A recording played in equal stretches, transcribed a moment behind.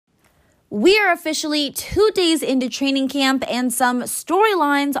We are officially 2 days into training camp and some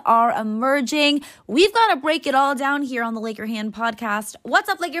storylines are emerging. We've got to break it all down here on the Laker Hand podcast. What's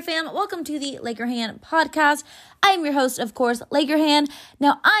up, Laker fam? Welcome to the Laker Hand podcast. I am your host, of course, Laker Hand.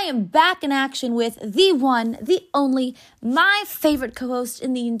 Now, I am back in action with the one, the only, my favorite co-host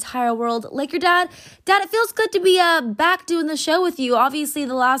in the entire world, Laker Dad. Dad, it feels good to be back doing the show with you. Obviously,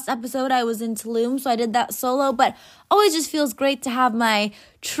 the last episode I was in Tulum, so I did that solo, but always just feels great to have my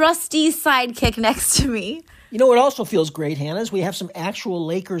trusty sidekick next to me. You know what also feels great, Hannah, is we have some actual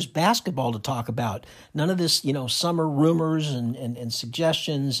Lakers basketball to talk about. None of this, summer rumors and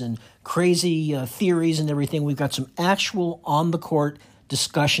suggestions and crazy theories and everything. We've got some actual on-the-court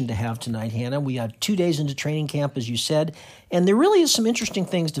discussion to have tonight, Hannah. We are 2 days into training camp, as you said, and there really is some interesting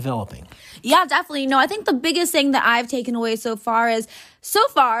things developing. Yeah, definitely. No, I think the biggest thing that I've taken away so far, all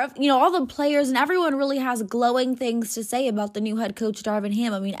the players and everyone really has glowing things to say about the new head coach, Darvin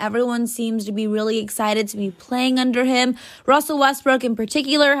Ham. I mean, everyone seems to be really excited to be playing under him. Russell Westbrook in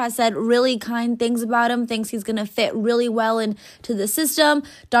particular has said really kind things about him, thinks he's going to fit really well into the system.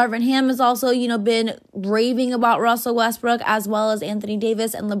 Darvin Ham has also, been raving about Russell Westbrook as well as Anthony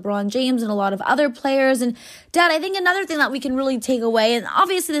Davis and LeBron James and a lot of other players. And Dad, I think another thing that we can really take away, and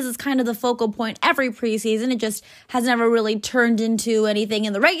obviously this is kind of the focal point every preseason, it just has never really turned into anything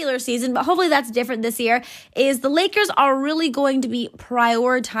in the regular season, but hopefully that's different this year, is the Lakers are really going to be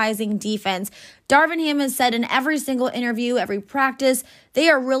prioritizing defense. Darvin Ham has said in every single interview, every practice, they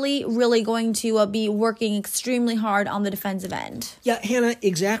are really, really going to be working extremely hard on the defensive end. Yeah, Hannah,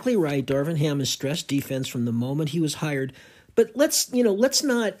 exactly right. Darvin Ham has stressed defense from the moment he was hired. But let's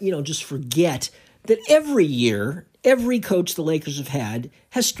not, just forget that every year, every coach the Lakers have had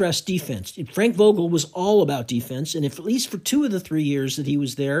has stressed defense. Frank Vogel was all about defense, and if at least for 2 of the 3 years that he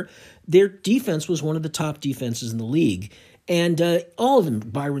was there, their defense was one of the top defenses in the league. And all of them,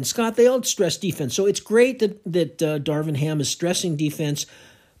 Byron Scott, they all stress defense. So it's great that Darvin Ham is stressing defense.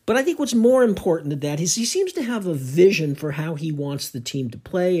 But I think what's more important than that is he seems to have a vision for how he wants the team to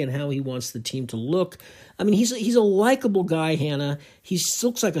play and how he wants the team to look. I mean, he's a likable guy, Hannah. He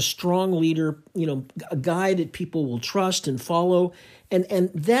looks like a strong leader, a guy that people will trust and follow.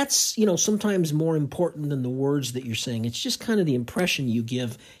 And that's, sometimes more important than the words that you're saying. It's just kind of the impression you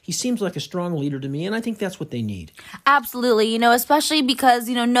give. He seems like a strong leader to me, and I think that's what they need. Absolutely, especially because,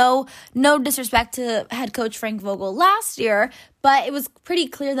 no disrespect to head coach Frank Vogel last year, but it was pretty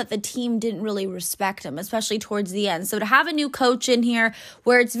clear that the team didn't really respect him, especially towards the end. So to have a new coach in here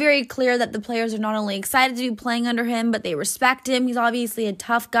where it's very clear that the players are not only excited to be playing under him, but they respect him. He's obviously a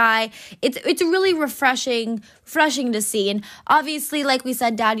tough guy. It's really refreshing to see. And obviously, like we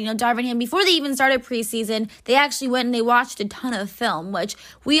said, Dad, Darvin Ham, before they even started preseason, they actually went and they watched a ton of film, which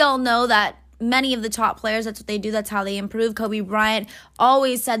we all know that many of the top players, that's what they do. That's how they improve. Kobe Bryant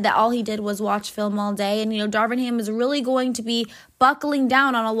always said that all he did was watch film all day. And, Darvin Ham is really going to be buckling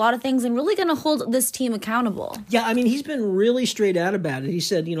down on a lot of things and really going to hold this team accountable. Yeah, I mean, he's been really straight out about it. He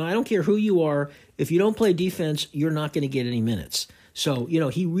said, I don't care who you are. If you don't play defense, you're not going to get any minutes. So,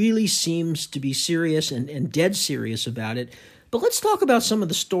 he really seems to be serious and dead serious about it. But let's talk about some of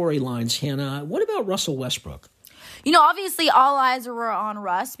the storylines, Hannah. What about Russell Westbrook? Obviously all eyes were on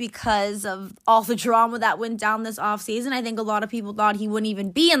Russ because of all the drama that went down this offseason. I think a lot of people thought he wouldn't even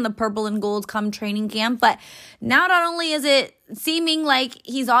be in the purple and gold come training camp. But now not only is it seeming like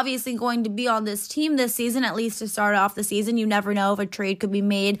he's obviously going to be on this team this season, at least to start off the season. You never know if a trade could be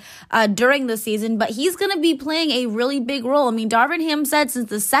made during the season, but he's going to be playing a really big role. I mean, Darvin Ham said since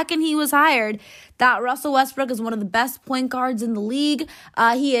the second he was hired that Russell Westbrook is one of the best point guards in the league.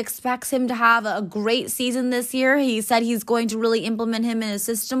 He expects him to have a great season this year. He said he's going to really implement him in his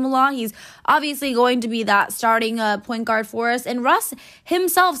system a lot. He's obviously going to be that starting point guard for us. And Russ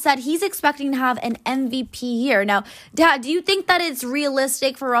himself said he's expecting to have an MVP year. Now, Dad, do you think that it's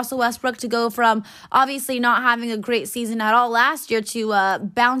realistic for Russell Westbrook to go from obviously not having a great season at all last year to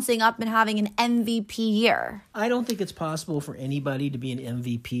bouncing up and having an MVP year? I don't think it's possible for anybody to be an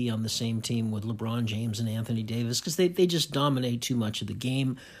MVP on the same team with LeBron James and Anthony Davis because they just dominate too much of the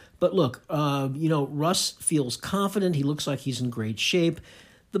game. But look, Russ feels confident. He looks like he's in great shape.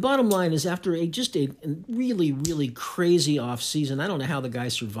 The bottom line is after a really, really crazy offseason, I don't know how the guy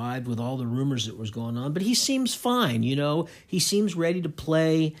survived with all the rumors that was going on, but he seems fine, He seems ready to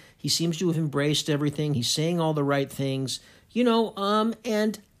play. He seems to have embraced everything. He's saying all the right things,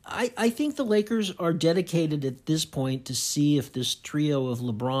 and I think the Lakers are dedicated at this point to see if this trio of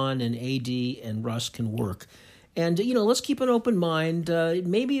LeBron and AD and Russ can work. And, let's keep an open mind.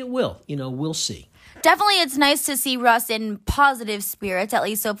 Maybe it will. We'll see. Definitely, it's nice to see Russ in positive spirits, at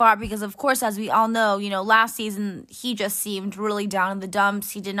least so far, because, of course, as we all know, last season, he just seemed really down in the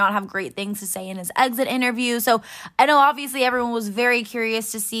dumps. He did not have great things to say in his exit interview. So I know, obviously, everyone was very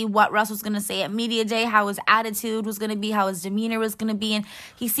curious to see what Russ was going to say at Media Day, how his attitude was going to be, how his demeanor was going to be. And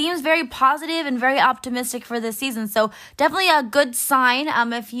he seems very positive and very optimistic for this season. So definitely a good sign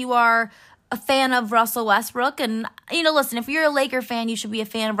if you are a fan of Russell Westbrook. And, listen, if you're a Laker fan, you should be a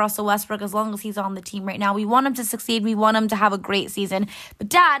fan of Russell Westbrook as long as he's on the team right now. We want him to succeed. We want him to have a great season. But,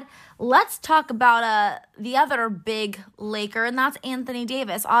 Dad, let's talk about the other big Laker, and that's Anthony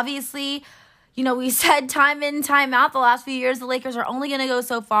Davis. Obviously, we said time in, time out the last few years, the Lakers are only going to go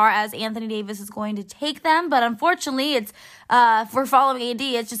so far as Anthony Davis is going to take them. But unfortunately, it's for following AD,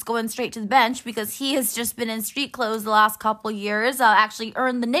 it's just going straight to the bench because he has just been in street clothes the last couple years. Actually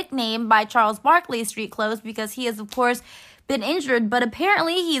earned the nickname by Charles Barkley, street clothes, because he has, of course, been injured, but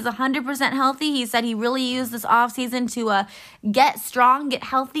apparently he's 100% healthy. He said he really used this offseason to get strong, get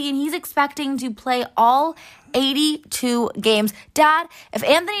healthy, and he's expecting to play all 82 games. Dad, if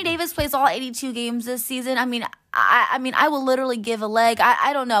Anthony Davis plays all 82 games this season, I will literally give a leg.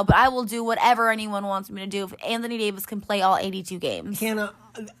 I don't know, but I will do whatever anyone wants me to do if Anthony Davis can play all 82 games. Hannah,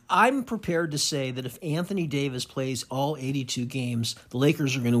 I'm prepared to say that if Anthony Davis plays all 82 games, the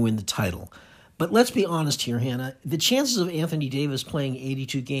Lakers are going to win the title. But let's be honest here, Hannah. The chances of Anthony Davis playing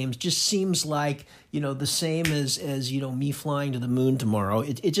 82 games just seems like, the same as me flying to the moon tomorrow.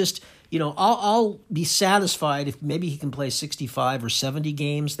 It just, I'll be satisfied if maybe he can play 65 or 70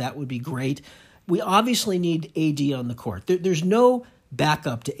 games. That would be great. We obviously need AD on the court. There's no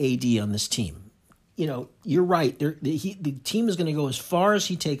backup to AD on this team. You're right. The team is going to go as far as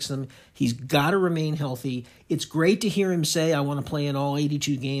he takes them. He's got to remain healthy. It's great to hear him say, I want to play in all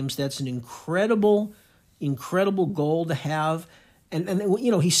 82 games. That's an incredible, incredible goal to have. And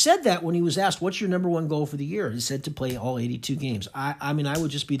he said that when he was asked, what's your number one goal for the year? He said to play all 82 games. I would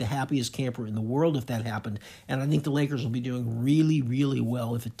just be the happiest camper in the world if that happened. And I think the Lakers will be doing really, really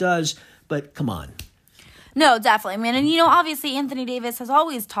well if it does. But come on. No, definitely, man. And, obviously Anthony Davis has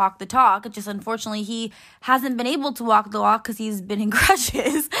always talked the talk. Just unfortunately, he hasn't been able to walk the walk because he's been in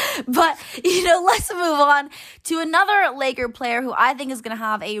crutches. But, let's move on to another Laker player who I think is going to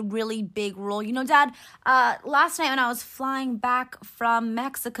have a really big role. Dad, last night when I was flying back from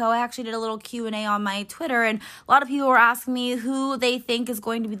Mexico, I actually did a little Q&A on my Twitter, and a lot of people were asking me who they think is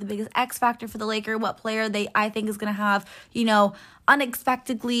going to be the biggest X factor for the Laker, what player I think is going to have,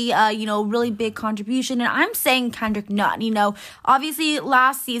 unexpectedly, really big contribution. And I'm saying Kendrick Nunn. Obviously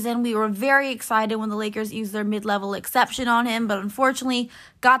last season we were very excited when the Lakers used their mid-level exception on him, but unfortunately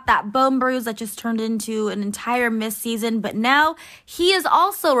got that bone bruise that just turned into an entire missed season. But now he is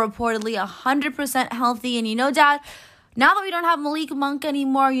also reportedly 100% healthy. And Dad, now that we don't have Malik Monk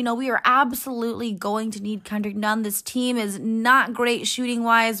anymore, we are absolutely going to need Kendrick Nunn. This team is not great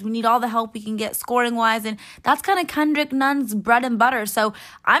shooting-wise. We need all the help we can get scoring-wise, and that's kind of Kendrick Nunn's bread and butter. So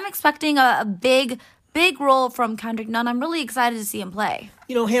I'm expecting a big role from Kendrick Nunn. I'm really excited to see him play.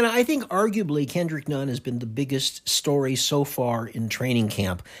 Hannah, I think arguably Kendrick Nunn has been the biggest story so far in training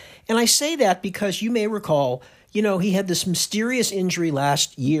camp. And I say that because you may recall, he had this mysterious injury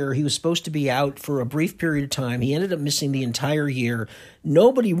last year. He was supposed to be out for a brief period of time. He ended up missing the entire year.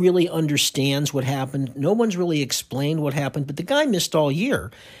 Nobody really understands what happened. No one's really explained what happened, but the guy missed all year.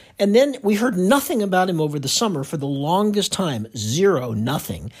 And then we heard nothing about him over the summer for the longest time. Zero,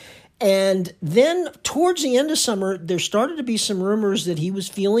 nothing. And then towards the end of summer, there started to be some rumors that he was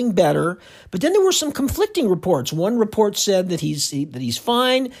feeling better, but then there were some conflicting reports. One report said that he's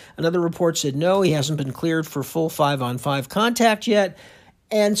fine. Another report said no, he hasn't been cleared for full 5-on-5 contact yet.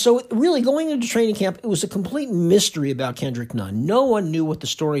 And so really going into training camp, it was a complete mystery about Kendrick Nunn. No one knew what the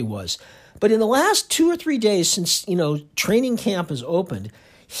story was. But in the last 2 or 3 days since, training camp has opened,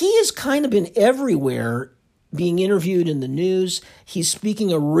 he has kind of been everywhere being interviewed in the news. He's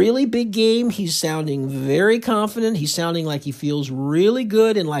speaking a really big game. He's sounding very confident. He's sounding like he feels really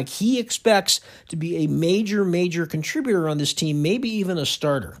good and like he expects to be a major, major contributor on this team, maybe even a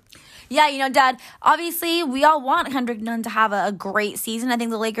starter. Yeah, Dad, obviously we all want Kendrick Nunn to have a great season. I think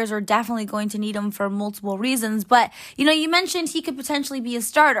the Lakers are definitely going to need him for multiple reasons. But, you mentioned he could potentially be a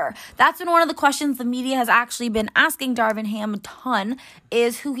starter. That's been one of the questions the media has actually been asking Darvin Ham a ton,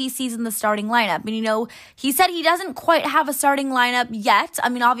 is who he sees in the starting lineup. And, he said he doesn't quite have a starting lineup yet.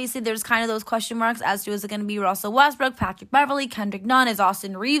 Obviously there's kind of those question marks as to is it going to be Russell Westbrook, Patrick Beverley, Kendrick Nunn, is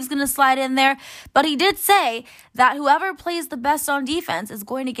Austin Reeves going to slide in there? But he did say that whoever plays the best on defense is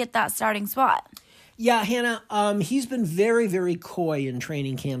going to get that starting spot. Yeah, Hannah, he's been very, very coy in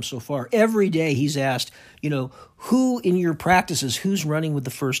training camp so far. Every day he's asked, who in your practices, who's running with the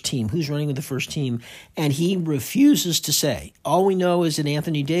first team? Who's running with the first team? And he refuses to say. All we know is that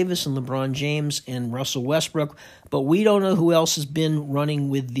Anthony Davis and LeBron James and Russell Westbrook, but we don't know who else has been running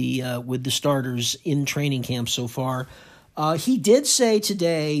with the starters in training camp so far. He did say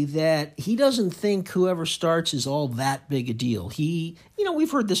today that he doesn't think whoever starts is all that big a deal.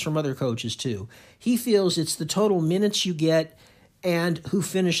 We've heard this from other coaches too. He feels it's the total minutes you get and who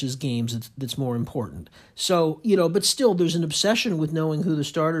finishes games that's more important. So, but still there's an obsession with knowing who the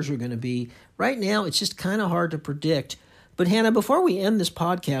starters are going to be. Right now, it's just kind of hard to predict. But Hannah, before we end this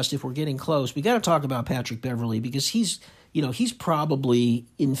podcast, if we're getting close, we got to talk about Patrick Beverley because he's probably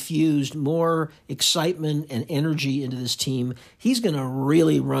infused more excitement and energy into this team. He's going to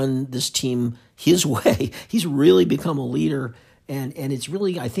really run this team his way. He's really become a leader, and it's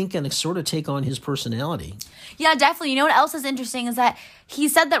really, I think, going to sort of take on his personality. Yeah, definitely. You know what else is interesting is that he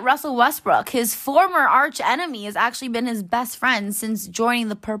said that Russell Westbrook, his former arch enemy, has actually been his best friend since joining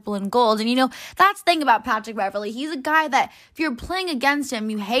the Purple and Gold. And, that's the thing about Patrick Beverley. He's a guy that if you're playing against him,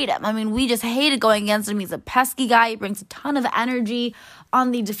 you hate him. I mean, we just hated going against him. He's a pesky guy. He brings a ton of energy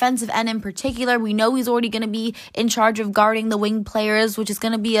on the defensive end in particular. We know he's already going to be in charge of guarding the wing players, which is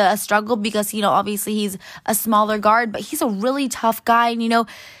going to be a struggle because, obviously he's a smaller guard, but he's a really tough guy. And,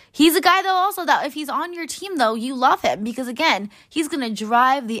 he's a guy, though, also that if he's on your team, though, you love him because, again, he's going to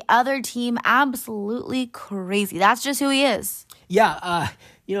drive the other team absolutely crazy. That's just who he is. Yeah,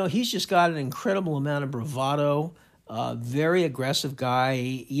 he's just got an incredible amount of bravado, very aggressive guy.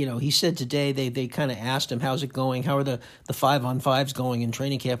 He said today they kind of asked him, how's it going? How are the 5-on-5s going in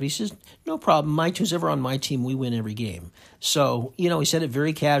training camp? He says, no problem. Who's ever on my team, we win every game. So, he said it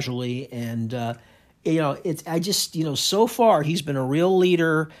very casually and, so far he's been a real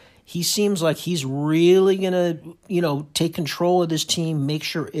leader. He seems like he's really going to, take control of this team, make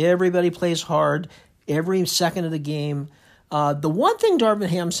sure everybody plays hard every second of the game. The one thing Darvin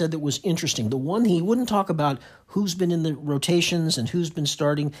Ham said that was interesting, the one he wouldn't talk about who's been in the rotations and who's been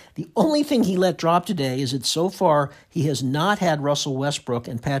starting. The only thing he let drop today is that so far he has not had Russell Westbrook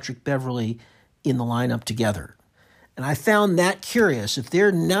and Patrick Beverley in the lineup together. And I found that curious. If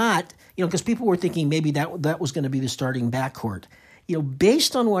they're not, because people were thinking maybe that was going to be the starting backcourt.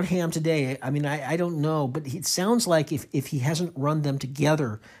 Based on what Ham today, I don't know, but it sounds like if he hasn't run them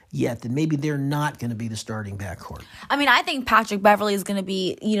together yet, then maybe they're not going to be the starting backcourt. I think Patrick Beverley is going to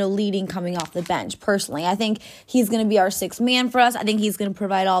be, leading coming off the bench, personally. I think he's going to be our sixth man for us. I think he's going to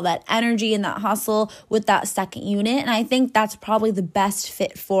provide all that energy and that hustle with that second unit, and I think that's probably the best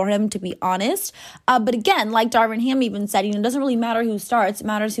fit for him, to be honest. But again, like Darvin Ham even said, it doesn't really matter who starts. It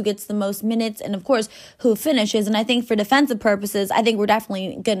matters who gets the most minutes and, of course, who finishes. And I think for defensive purposes, I think we're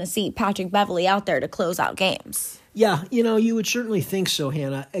definitely going to see Patrick Beverley out there to close out games. Yeah, you would certainly think so,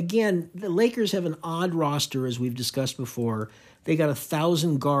 Hannah. Again, the Lakers have an odd roster, as we've discussed before. They got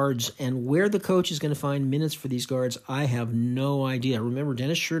 1,000 guards, and where the coach is going to find minutes for these guards, I have no idea. Remember,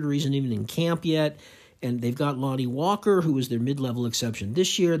 Dennis Schroeder isn't even in camp yet, and they've got Lonnie Walker, who was their mid-level exception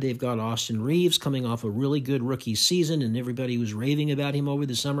this year. They've got Austin Reeves coming off a really good rookie season, and everybody was raving about him over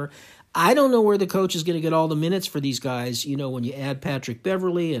the summer. I don't know where the coach is going to get all the minutes for these guys, when you add Patrick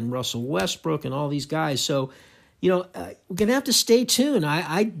Beverley and Russell Westbrook and all these guys. So, we're going to have to stay tuned.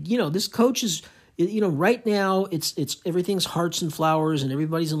 This coach is, right now it's everything's hearts and flowers and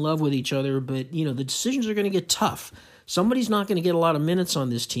everybody's in love with each other, but, the decisions are going to get tough. Somebody's not going to get a lot of minutes on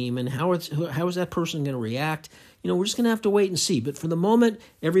this team, and how is that person going to react? We're just going to have to wait and see. But for the moment,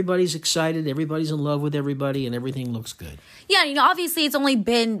 everybody's excited, everybody's in love with everybody, and everything looks good. Yeah, obviously it's only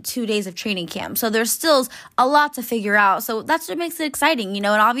been 2 days of training camp, so there's still a lot to figure out. So that's what makes it exciting, and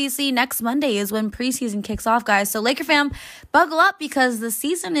obviously next Monday is when preseason kicks off, guys. So Laker fam, buckle up because the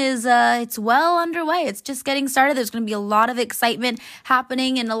season is it's well underway. It's just getting started. There's going to be a lot of excitement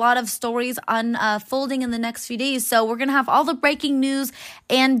happening and a lot of stories unfolding in the next few days. So we're going to have all the breaking news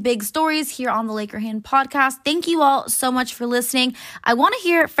and big stories here on the Laker Hand podcast. Thank you all so much for listening. I want to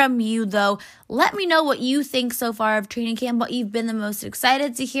hear it from you, though. Let me know what you think so far of training camp, what you've been the most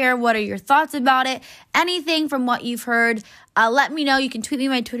excited to hear. What are your thoughts about it? Anything from what you've heard, let me know. You can tweet me.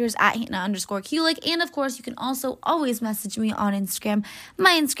 My Twitter's at Hannah_Kulik. And, of course, you can also always message me on Instagram.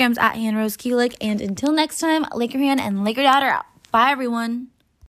 My Instagram's at HannahRoseKulik. And until next time, Laker Hand and Laker Dad are out. Bye, everyone.